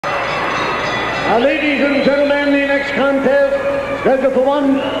Ladies and gentlemen, the next contest scheduled for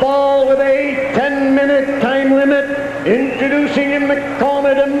one fall with a 10-minute time limit. Introducing in the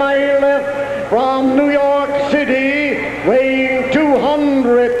corner to my left from New York City, weighing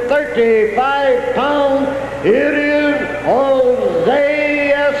 235 pounds, it is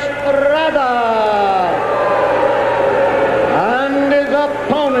Jose Estrada. And his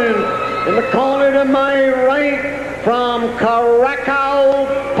opponent in the corner to my right from Krakow,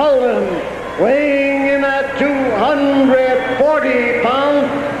 Poland, weighing in at 240 pounds,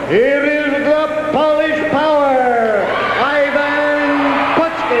 it is the Polish power, Ivan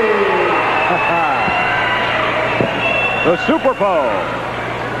Putski. The Super Bowl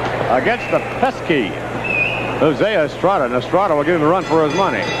against the pesky Jose Estrada, and Estrada will give him a run for his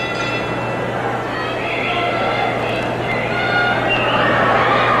money.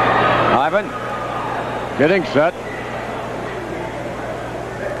 Ivan getting set.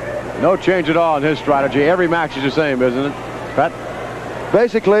 No change at all in his strategy. Every match is the same, isn't it, Pat?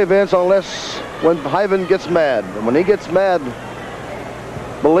 Basically, Vince, unless when Ivan gets mad. And when he gets mad,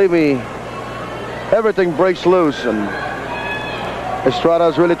 believe me, everything breaks loose. And Estrada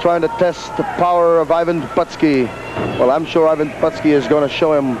is really trying to test the power of Ivan Putski. Well, I'm sure Ivan Putski is going to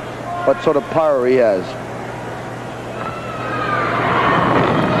show him what sort of power he has.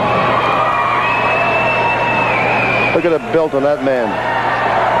 Look at the build on that man.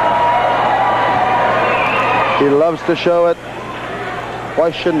 He loves to show it.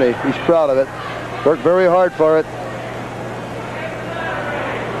 Why shouldn't he? He's proud of it. Worked very hard for it.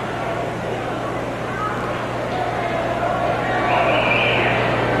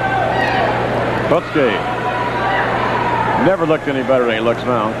 Putski never looked any better than he looks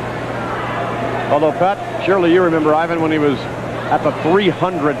now. Although, Pat, surely you remember Ivan when he was at the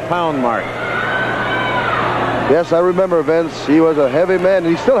 300-pound mark. Yes, I remember, Vince. He was a heavy man.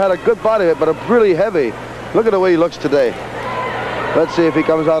 He still had a good body, but really heavy. Look at the way he looks today. Let's see if he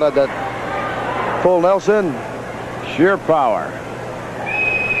comes out at that full Nelson. Sheer power.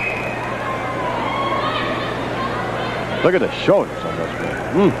 Look at the shoulders on this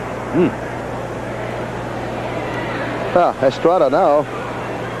man. Estrada now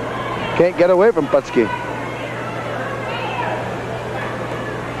can't get away from Putski.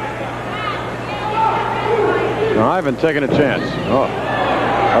 Now, Ivan taking a chance. Oh,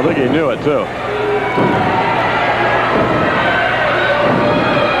 I think he knew it too.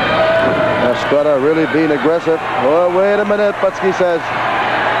 Estrada really being aggressive. Oh, wait a minute, Putski says.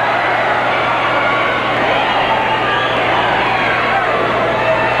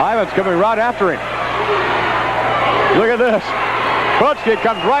 Ivan's coming right after him. Look at this. Putski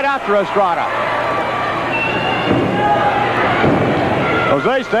comes right after Estrada.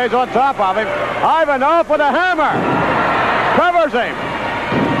 Jose stays on top of him. Ivan off with a hammer. Covers him.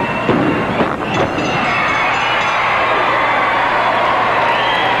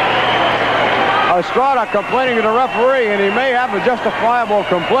 Estrada complaining to the referee, and he may have a justifiable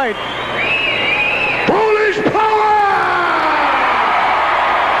complaint. Polish power!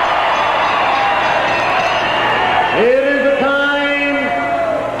 It is the time.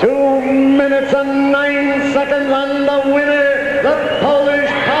 2 minutes and 9 seconds, and the winner, the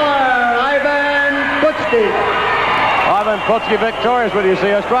Polish power, Ivan Putski. Ivan Putski victorious, but you see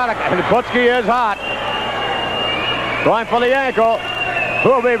Estrada, and Putski is hot. Going for the ankle.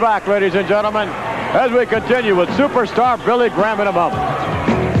 We'll be back, ladies and gentlemen, as we continue with superstar Billy Graham in a moment.